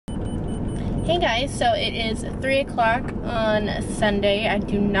Hey guys, so it is 3 o'clock on Sunday. I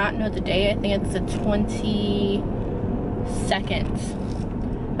do not know the day. I think it's the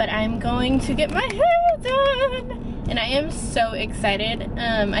 22nd. But I'm going to get my hair done! And I am so excited.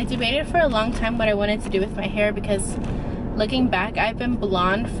 I debated for a long time what I wanted to do with my hair because looking back, I've been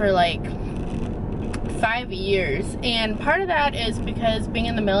blonde for like 5 years. And part of that is because being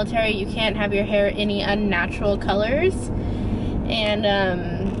in the military, you can't have your hair any unnatural colors.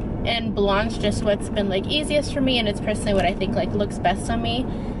 And blonde's just what's been like easiest for me, and it's personally what I think like looks best on me.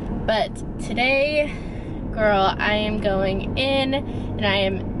 But today, girl, I am going in and I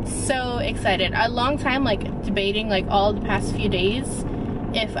am so excited. A long time like debating like all the past few days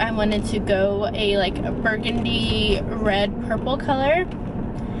if I wanted to go a like a burgundy red purple color.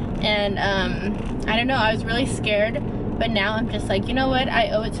 And I don't know, I was really scared, but now I'm just like, you know what, I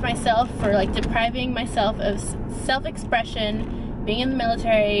owe it to myself for like depriving myself of self-expression, being in the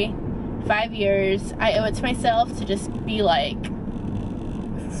military 5 years. I owe it to myself to just be like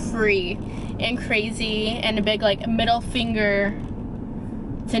free and crazy, and a big like middle finger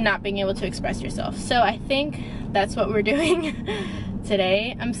to not being able to express yourself. So I think that's what we're doing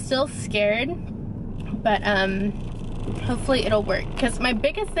today. I'm still scared, but hopefully it'll work, because my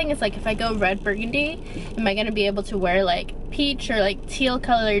biggest thing is like, if I go red burgundy, am I gonna be able to wear like peach or like teal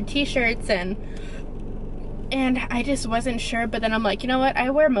colored t-shirts? And I just wasn't sure. But then I'm like, you know what, I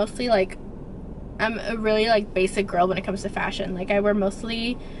wear mostly like, I'm a really like basic girl when it comes to fashion. Like I wear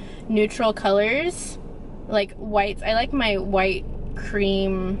mostly neutral colors, like whites. I like my white,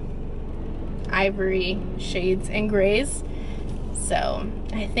 cream, ivory shades and grays. So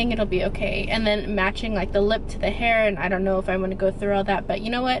I think it'll be okay. And then matching like the lip to the hair, and I don't know if I want to go through all that, but you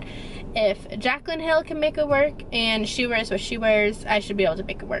know what? If Jaclyn Hill can make it work and she wears what she wears, I should be able to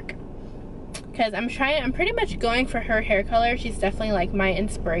make it work. Because I'm pretty much going for her hair color. She's definitely like my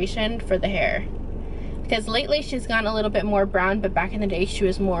inspiration for the hair. Because lately she's gone a little bit more brown, but back in the day she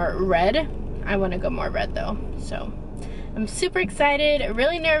was more red. I want to go more red though. So I'm super excited,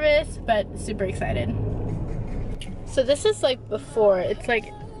 really nervous, but super excited. So this is like before. It's like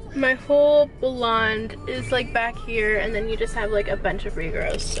my whole blonde is like back here, and then you just have like a bunch of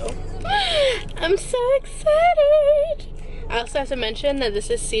regrowth. So I'm so excited. I also have to mention that this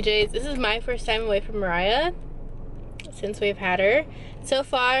is CJ's. This is my first time away from Mariah since we've had her. So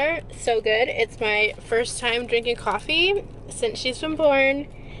far, so good. It's my first time drinking coffee since she's been born,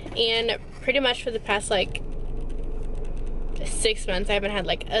 and pretty much for the past like 6 months I haven't had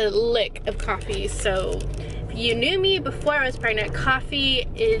like a lick of coffee. So if you knew me before I was pregnant, coffee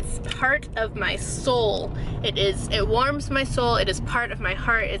is part of my soul. It warms my soul. It is part of my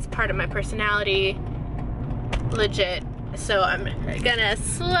heart. It's part of my personality. Legit. So I'm gonna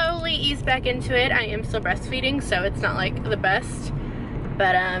slowly ease back into it. I am still breastfeeding, so it's not like the best.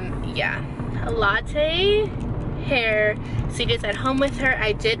 But yeah, a latte, hair. CJ's at home with her.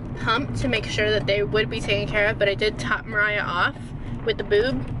 I did pump to make sure that they would be taken care of, but I did top Mariah off with the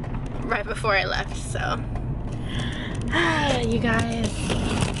boob right before I left. So you guys,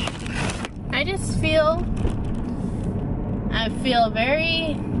 I feel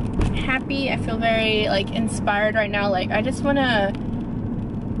very happy. I feel very like inspired right now. Like I'm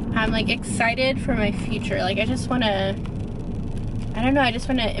like excited for my future. Like I just want to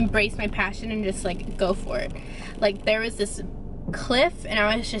embrace my passion and just like go for it. Like there was this cliff and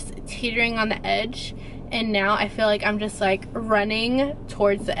I was just teetering on the edge, and now I feel like I'm just like running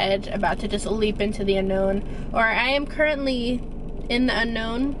towards the edge, about to just leap into the unknown. Or I am currently in the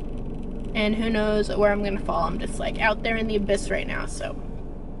unknown, and who knows where I'm gonna fall. I'm just like out there in the abyss right now. So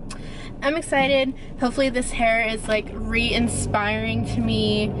I'm excited. Hopefully this hair is like re-inspiring to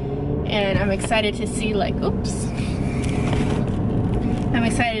me, and I'm excited to see like, oops. I'm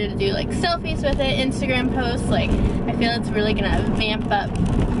excited to do like selfies with it, Instagram posts. Like I feel it's really gonna vamp up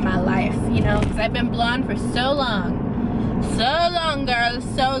my life, you know, because I've been blonde for so long. So long, girl,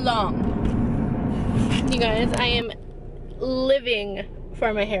 so long. You guys, I am living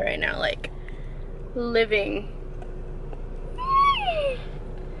for my hair right now, like living.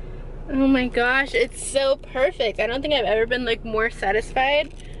 Oh my gosh, it's so perfect. I don't think I've ever been like more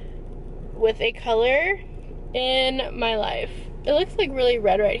satisfied with a color in my life. It looks like really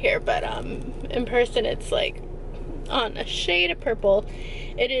red right here, but in person it's like on a shade of purple.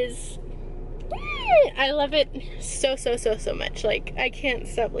 It is, I love it so much. Like I can't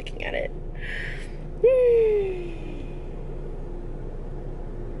stop looking at it.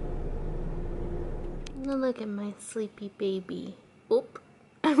 Look at my sleepy baby. Oop.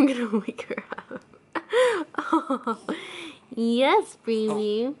 I'm gonna wake her up. Oh, yes,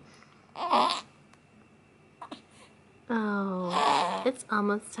 baby. Oh, it's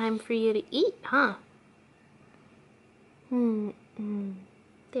almost time for you to eat, huh? There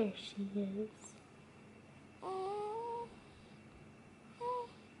she is.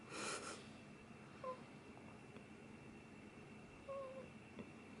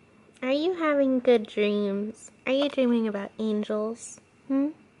 Are you having good dreams? Are you dreaming about angels?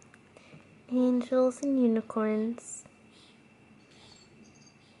 Angels and unicorns.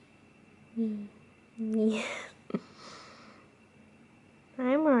 Yeah.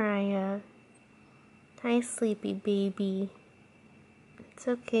 Hi, Mariah. Hi, sleepy baby. It's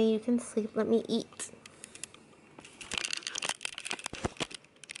okay, you can sleep. Let me eat.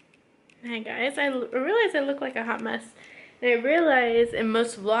 Hi guys, I realize I look like a hot mess. And I realize in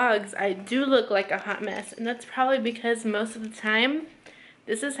most vlogs I do look like a hot mess. And that's probably because most of the time,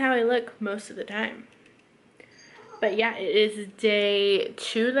 this is how I look most of the time. But yeah, it is day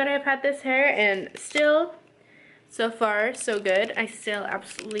 2 that I've had this hair, and still, so far, so good. I still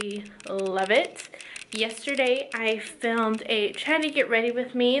absolutely love it. Yesterday, I filmed a trying to get ready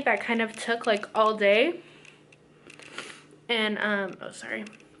with me that kind of took like all day. And, oh sorry.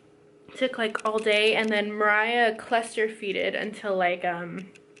 Took like all day, and then Mariah cluster feeded until like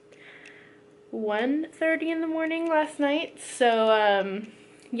 1:30 in the morning last night. So,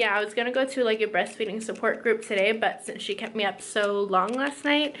 yeah, I was gonna go to like a breastfeeding support group today, but since she kept me up so long last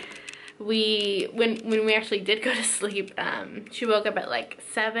night, when we actually did go to sleep, she woke up at like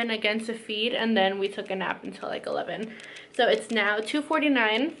 7 again to feed, and then we took a nap until like 11. So it's now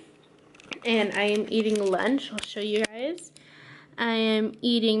 2:49, and I am eating lunch. I'll show you guys. I am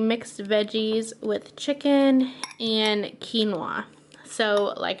eating mixed veggies with chicken and quinoa.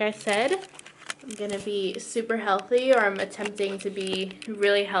 So like I said, I'm gonna be super healthy, or I'm attempting to be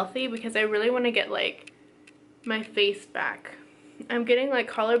really healthy, because I really want to get like my face back. I'm getting like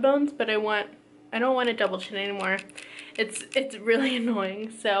collarbones, but I don't want a double chin anymore. It's really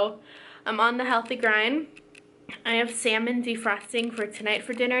annoying. So I'm on the healthy grind. I have salmon defrosting for tonight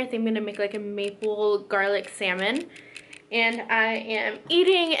for dinner. I think I'm gonna make like a maple garlic salmon. And I am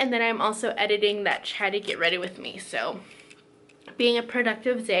eating, and then I'm also editing that try to get ready with me. So being a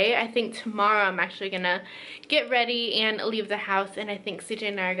productive day. I think tomorrow I'm actually gonna get ready and leave the house, and I think CJ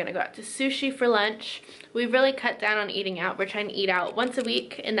and I are gonna go out to Sushi for lunch. We've really cut down on eating out. We're trying to eat out once a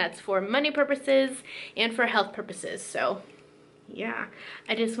week, and that's for money purposes and for health purposes. So yeah,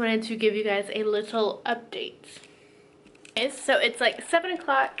 I just wanted to give you guys a little update. Okay, so it's like 7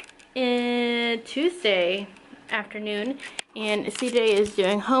 o'clock in Tuesday afternoon, and CJ is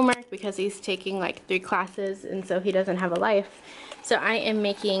doing homework because he's taking like 3 classes, and so he doesn't have a life. So I am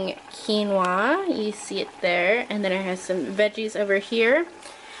making quinoa, you see it there, and then I have some veggies over here,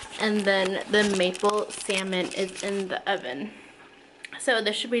 and then the maple salmon is in the oven. So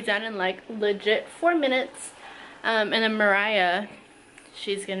this should be done in like legit 4 minutes. And then Mariah,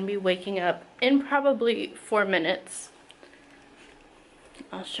 she's gonna be waking up in probably 4 minutes.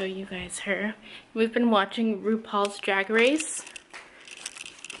 I'll show you guys her. We've been watching RuPaul's Drag Race.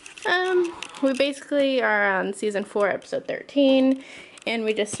 We basically are on season 4, episode 13, and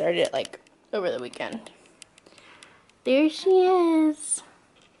we just started it like over the weekend. There she is.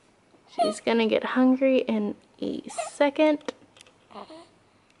 She's gonna get hungry in a second.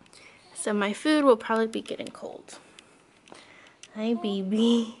 So my food will probably be getting cold. Hi,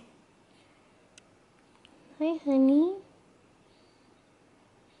 baby. Hi, honey.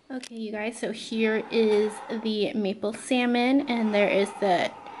 Okay, you guys, so here is the maple salmon, and there is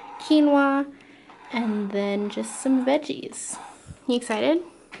the quinoa, and then just some veggies. You excited?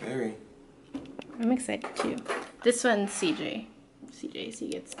 Very. I'm excited too. This one's CJ. CJ's,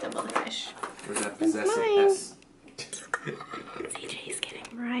 he gets double the fish. Was that possessive? CJ's getting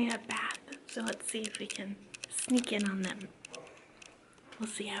Mariah a bath, so let's see if we can sneak in on them. We'll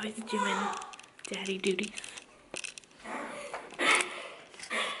see how he's doing daddy duties.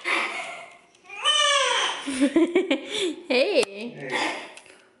 Hey. Hey.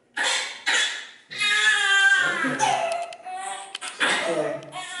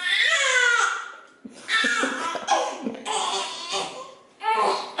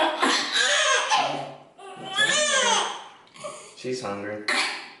 She's hungry.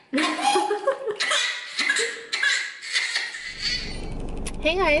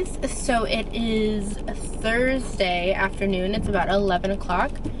 Hey guys, so it is Thursday afternoon. It's about 11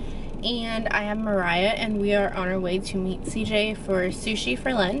 o'clock. And I have Mariah, and we are on our way to meet CJ for sushi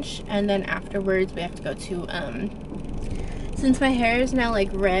for lunch, and then afterwards we have to go to, since my hair is now like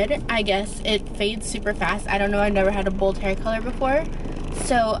red, I guess it fades super fast. I don't know, I've never had a bold hair color before.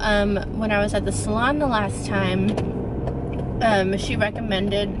 So when I was at the salon the last time, she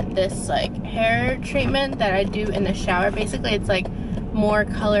recommended this like hair treatment that I do in the shower. Basically it's like more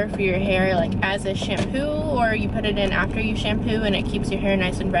color for your hair, like as a shampoo, or you put it in after you shampoo and it keeps your hair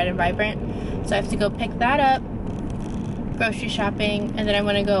nice and red and vibrant. So I have to go pick that up, grocery shopping, and then I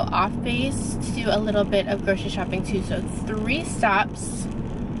want to go off base to do a little bit of grocery shopping too. So 3 stops.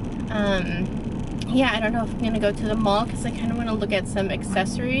 Yeah, I don't know if I'm gonna go to the mall because I kind of want to look at some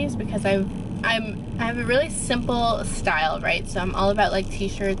accessories, because I have a really simple style, right? So I'm all about like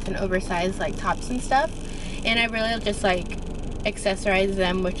t-shirts and oversized like tops and stuff, and I really just like accessorize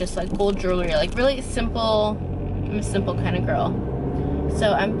them with just like gold jewelry, like really simple. I'm a simple kind of girl,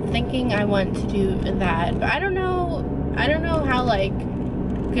 so I'm thinking I want to do that, but I don't know how like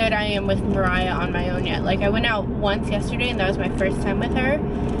good I am with Mariah on my own yet. Like I went out once yesterday and that was my first time with her,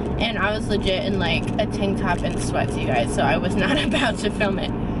 and I was legit in like a tank top and sweats, you guys, so I was not about to film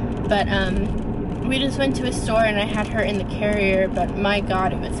it. But we just went to a store and I had her in the carrier, but my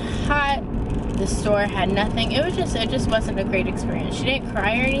god, it was hot. The store had nothing. It just wasn't a great experience. She didn't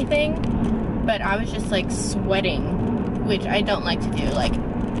cry or anything, but I was just like sweating, which I don't like to do. Like,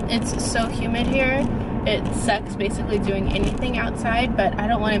 it's so humid here. It sucks basically doing anything outside, but I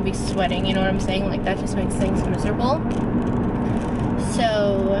don't want to be sweating, you know what I'm saying? Like, that just makes things miserable.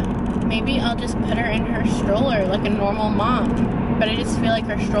 So maybe I'll just put her in her stroller like a normal mom. But I just feel like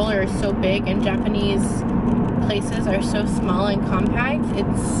her stroller is so big, and Japanese places are so small and compact.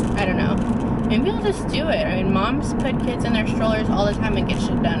 I don't know. Maybe I'll just do it. I mean, moms put kids in their strollers all the time and get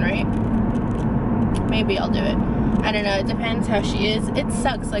shit done, right? Maybe I'll do it. I don't know. It depends how she is. It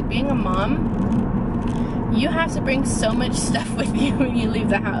sucks. Like, being a mom, you have to bring so much stuff with you when you leave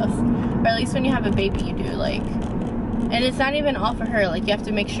the house. Or at least when you have a baby, you do. Like, and it's not even all for her. Like, you have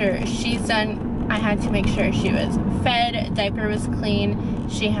to make sure she's done. I had to make sure she was fed, diaper was clean,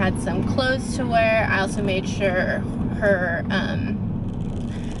 she had some clothes to wear. I also made sure her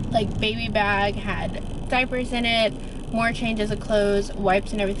like baby bag had diapers in it, more changes of clothes,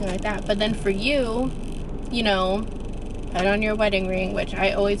 wipes and everything like that. But then for you, you know, put on your wedding ring, which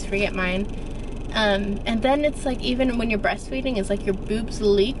I always forget mine. And then it's like, even when you're breastfeeding, it's like your boobs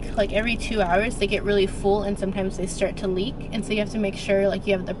leak. Like every 2 hours they get really full and sometimes they start to leak, and so you have to make sure like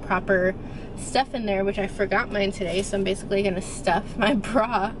you have the proper stuff in there, which I forgot mine today. So I'm basically gonna stuff my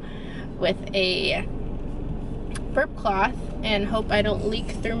bra with a burp cloth and hope I don't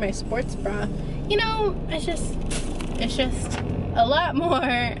leak through my sports bra. You know, it's just a lot more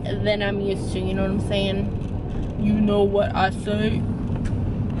than I'm used to, you know what I'm saying? You know what I say.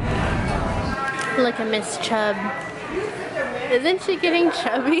 Look at Miss Chubb. Isn't she getting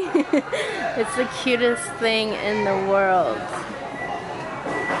chubby? It's the cutest thing in the world.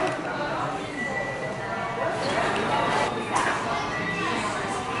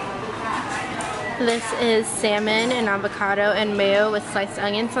 This is salmon and avocado and mayo with sliced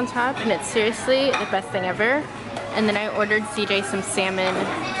onions on top, and it's seriously the best thing ever. And then I ordered CJ some salmon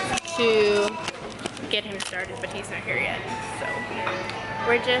to get him started, but he's not here yet. So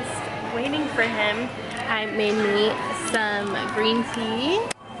we're just waiting for him. I made me some green tea.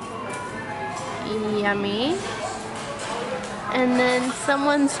 Yummy. And then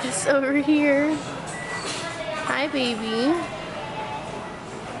someone's just over here. Hi, baby.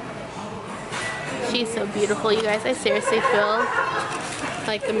 She's so beautiful, you guys. I seriously feel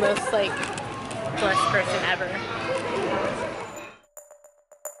like the most like blessed person ever.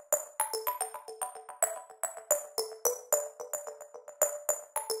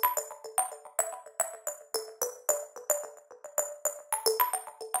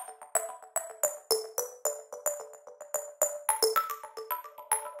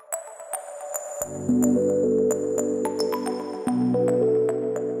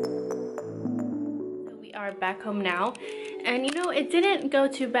 Back home now, and you know, it didn't go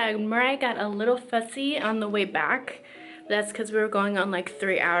too bad. Mariah got a little fussy on the way back. That's because we were going on like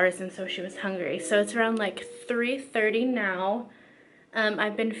 3 hours, and so she was hungry. So it's around like 3:30 now.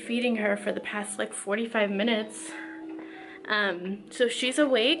 I've been feeding her for the past like 45 minutes. So she's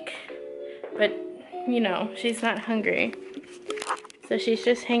awake, but you know, she's not hungry. So she's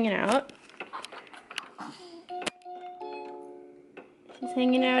just hanging out. She's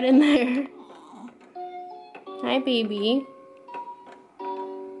hanging out in there. Hi, baby.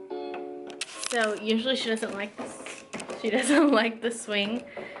 So usually she doesn't like this. She doesn't like the swing.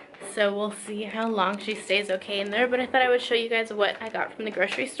 So we'll see how long she stays okay in there. But I thought I would show you guys what I got from the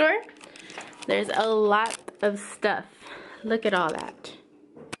grocery store. There's a lot of stuff. Look at all that.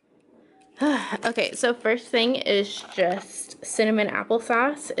 Okay, so first thing is just cinnamon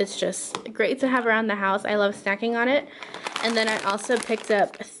applesauce. It's just great to have around the house. I love snacking on it. And then I also picked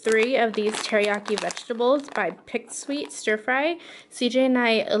up 3 of these teriyaki vegetables by Picked Sweet Stir Fry. CJ and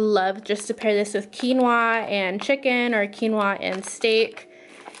I love just to pair this with quinoa and chicken or quinoa and steak.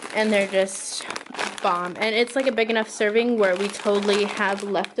 And they're just bomb. And it's like a big enough serving where we totally have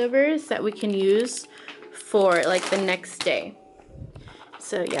leftovers that we can use for like the next day.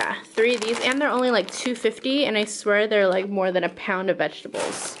 So yeah, 3 of these, and they're only like $2.50, and I swear they're like more than a pound of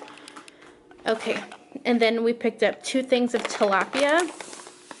vegetables. Okay, and then we picked up 2 things of tilapia.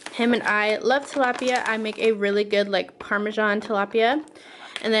 Him and I love tilapia. I make a really good like Parmesan tilapia.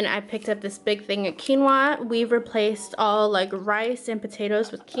 And then I picked up this big thing of quinoa. We've replaced all like rice and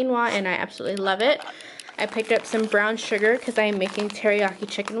potatoes with quinoa, and I absolutely love it. I picked up some brown sugar because I am making teriyaki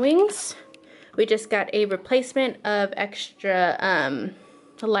chicken wings. We just got a replacement of extra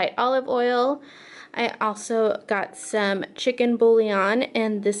light olive oil. I also got some chicken bouillon,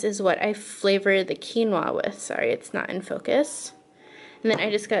 and this is what I flavored the quinoa with. Sorry, it's not in focus. And then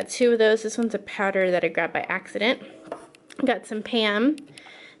I just got 2 of those. This one's a powder that I grabbed by accident. Got some Pam.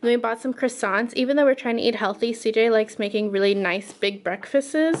 Then we bought some croissants. Even though we're trying to eat healthy, CJ likes making really nice big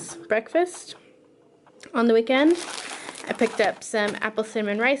breakfast on the weekend. I picked up some apple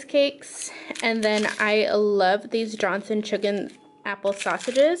cinnamon rice cakes, and then I love these Johnson chicken apple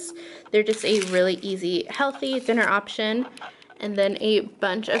sausages. They're just a really easy, healthy dinner option. And then a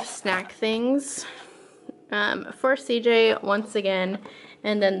bunch of snack things for CJ once again,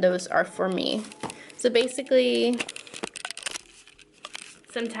 and then those are for me. So basically,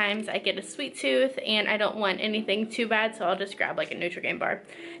 sometimes I get a sweet tooth and I don't want anything too bad, so I'll just grab like a Nutri-Grain bar.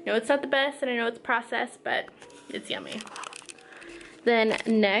 No, it's not the best, and I know it's processed, but it's yummy. Then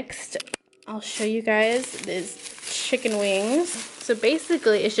next, I'll show you guys these chicken wings. So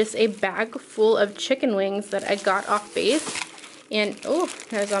basically, it's just a bag full of chicken wings that I got off base. And, oh,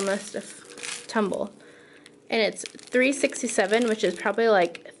 there's almost a tumble. And it's $3.67, which is probably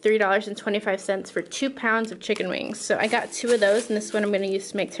like $3.25 for 2 pounds of chicken wings. So I got 2 of those, and this is what I'm going to use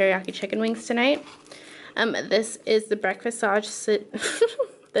to make teriyaki chicken wings tonight. This is the breakfast sausage,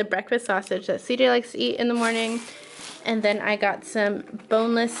 the breakfast sausage that CJ likes to eat in the morning. And then I got some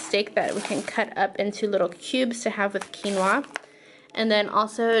boneless steak that we can cut up into little cubes to have with quinoa. And then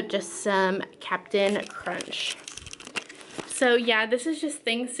also just some Captain Crunch. So yeah, this is just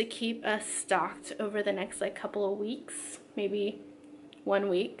things to keep us stocked over the next like couple of weeks. Maybe 1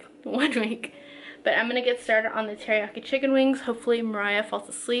 week. But I'm going to get started on the teriyaki chicken wings. Hopefully Mariah falls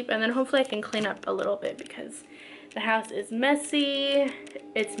asleep, and then hopefully I can clean up a little bit because the house is messy.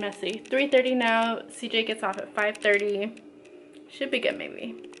 It's messy. 3:30 now. CJ gets off at 5:30. Should be good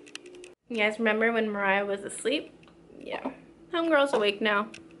maybe. You guys remember when Mariah was asleep? Yeah. Homegirl's awake now.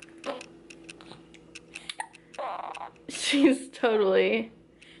 She's totally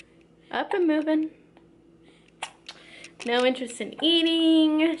up and moving. No interest in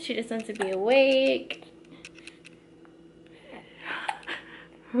eating. She just wants to be awake.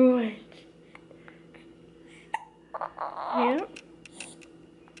 What? Yeah.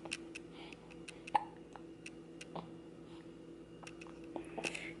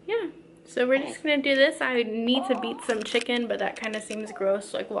 Yeah. So we're just gonna do this. I need to beat some chicken, but that kind of seems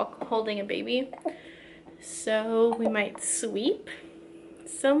gross, like while holding a baby. So we might sweep.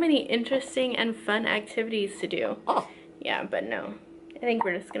 So many interesting and fun activities to do. Yeah, but no. I think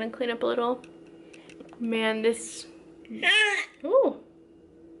we're just gonna clean up a little. Man, this... Ooh.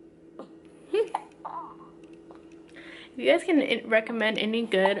 If you guys can recommend any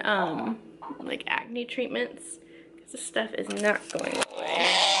good, like acne treatments, because this stuff is not going away.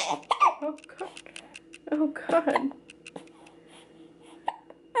 Oh God. Oh God.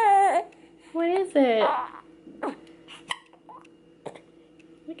 What is it?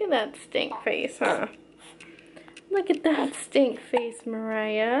 Look at that stink face, huh? Look at that stink face,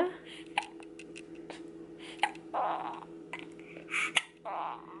 Mariah.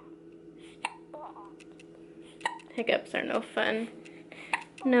 Hiccups are no fun.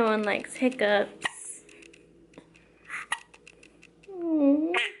 No one likes hiccups.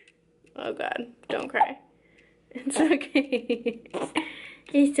 Oh God, don't cry. It's okay.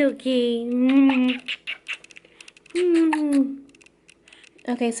 It's okay.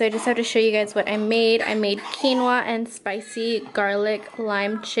 Okay, so I just have to show you guys what I made. I made quinoa and spicy garlic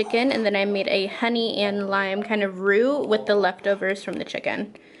lime chicken, and then I made a honey and lime kind of roux with the leftovers from the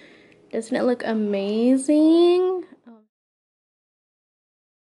chicken. Doesn't it look amazing?